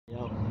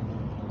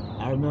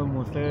I remember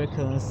when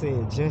Farrakhan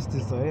said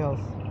justice or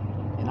else,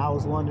 and I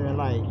was wondering,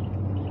 like,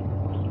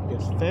 if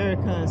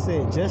Farrakhan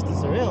said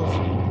justice or else,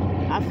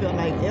 I felt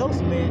like else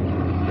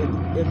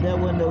meant if there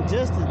were no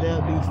justice,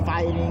 there'd be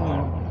fighting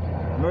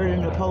and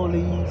murdering the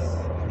police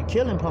and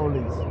killing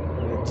police.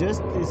 If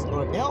justice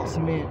or else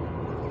meant,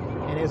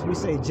 and as we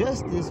say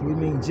justice, we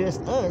mean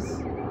just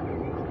us.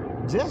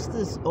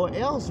 Justice or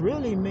else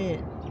really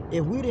meant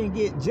if we didn't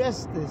get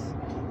justice,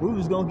 we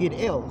was gonna get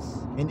else.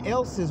 And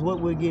else is what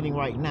we're getting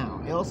right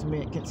now. Else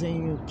meant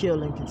continue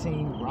killing,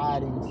 continue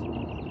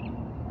rioting,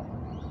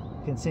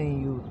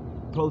 continue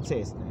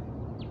protesting.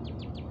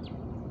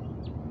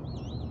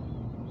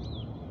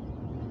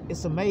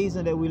 It's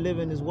amazing that we live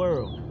in this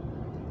world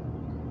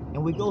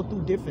and we go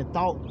through different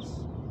thoughts.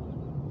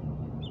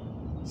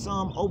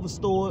 Some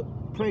overstored,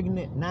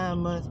 pregnant, 9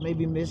 months,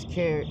 maybe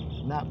miscarried,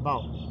 not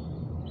bought.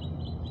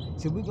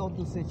 See, we go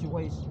through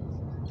situations.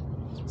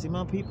 See,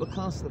 my people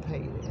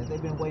constipated as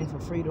they've been waiting for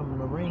freedom in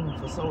the ring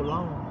for so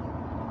long.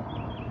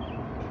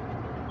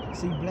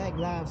 See, Black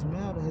Lives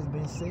Matter has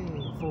been said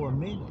for a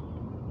minute,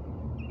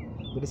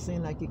 but it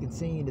seems like it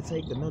continues to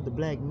take another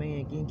black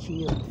man getting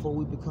killed before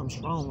we become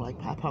strong like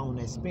Papa on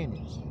that spinach.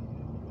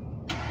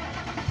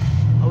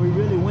 Are we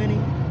really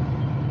winning?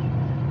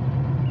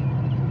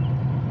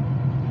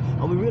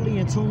 Are we really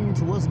in tune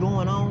to what's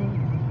going on?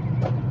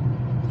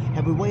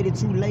 Have we waited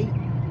too late?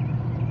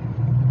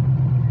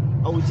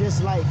 Are we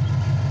just like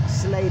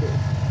Slater,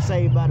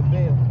 Saved by the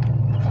Bell?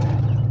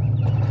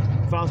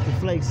 Frosted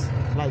Flakes,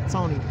 like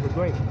Tony, we're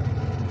great.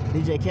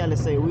 DJ Khaled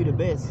say we the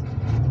best.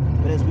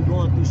 But as we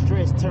going through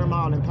stress,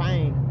 turmoil, and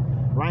pain,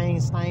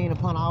 rain stain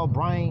upon our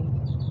brain,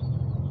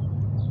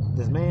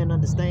 does man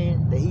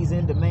understand that he's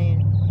in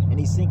demand and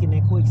he's sinking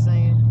in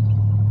quicksand?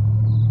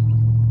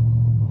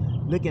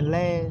 Looking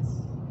last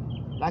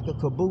like a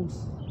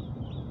caboose.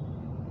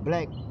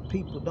 Black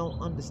people don't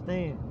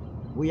understand.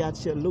 We out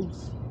here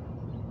loose.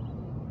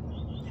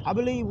 I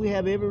believe we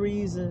have every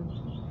reason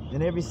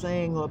and every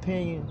saying or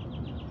opinion,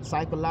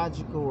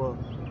 psychological or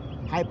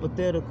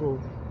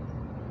hypothetical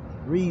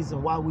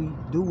reason why we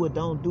do or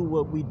don't do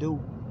what we do.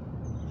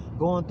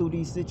 Going through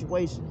these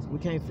situations, we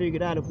can't figure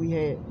it out if we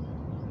had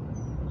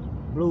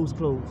Blue's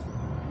Clues.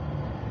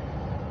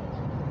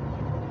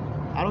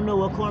 I don't know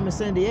where Carmen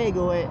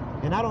Sandiego at,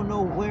 and I don't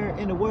know where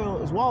in the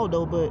world is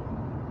Waldo, but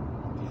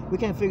we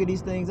can't figure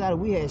these things out if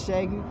we had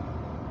Shaggy,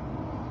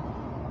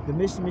 the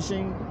Mystery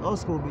Machine, or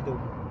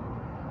Scooby-Doo.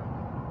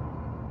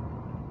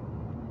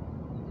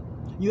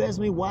 You ask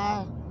me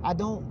why I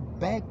don't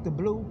back the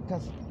Blue,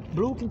 because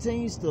Blue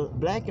continues to,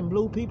 black and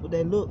blue people,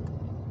 they look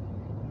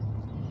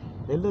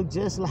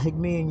just like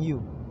me and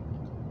you.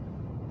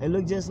 They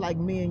look just like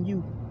me and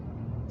you.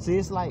 See,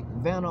 it's like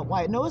Vanna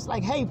White. No, it's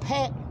like, hey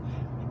Pat,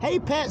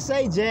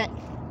 say Jack.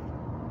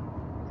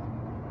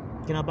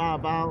 Can I buy a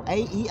vowel?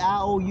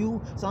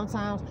 A-E-I-O-U.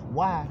 Sometimes,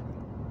 why?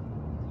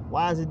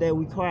 Why is it that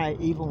we cry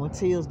even when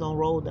tears don't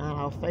roll down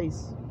our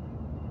face?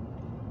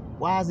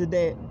 Why is it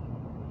that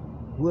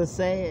we're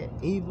sad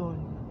even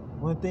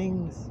when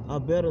things are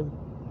better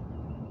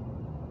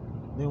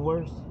than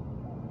worse?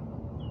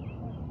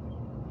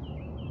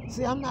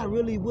 See, I'm not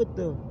really with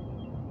the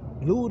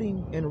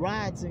looting and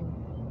rioting,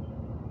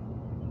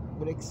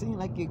 but it seems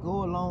like it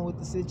go along with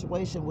the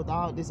situation with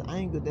all this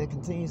anger that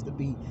continues to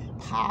be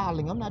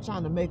piling. I'm not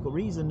trying to make a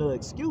reason or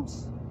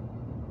excuse.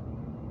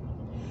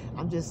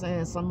 I'm just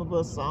saying some of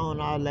us are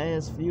on our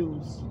last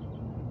fuse.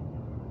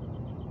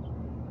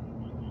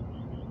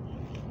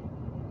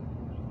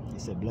 He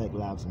said Black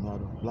Lives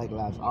Matter. Black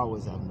lives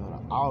always have matter.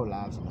 All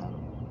lives matter.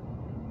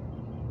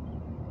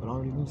 But I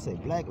don't even say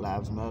Black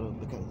Lives Matter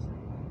because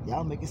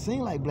y'all make it seem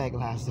like Black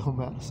lives don't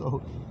matter.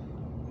 So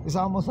it's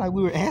almost like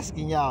we were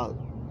asking y'all,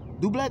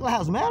 do Black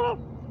Lives matter?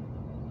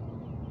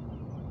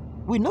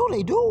 We know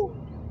they do.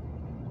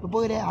 But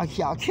boy, they are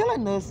y'all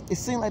killing us. It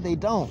seems like they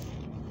don't.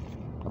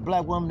 A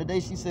black woman today,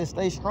 she said,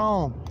 stay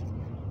strong.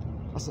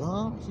 I said,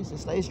 huh? She said,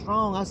 stay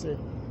strong. I said,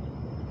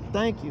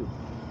 thank you.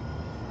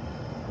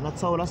 And I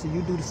told her, I said,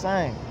 you do the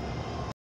same.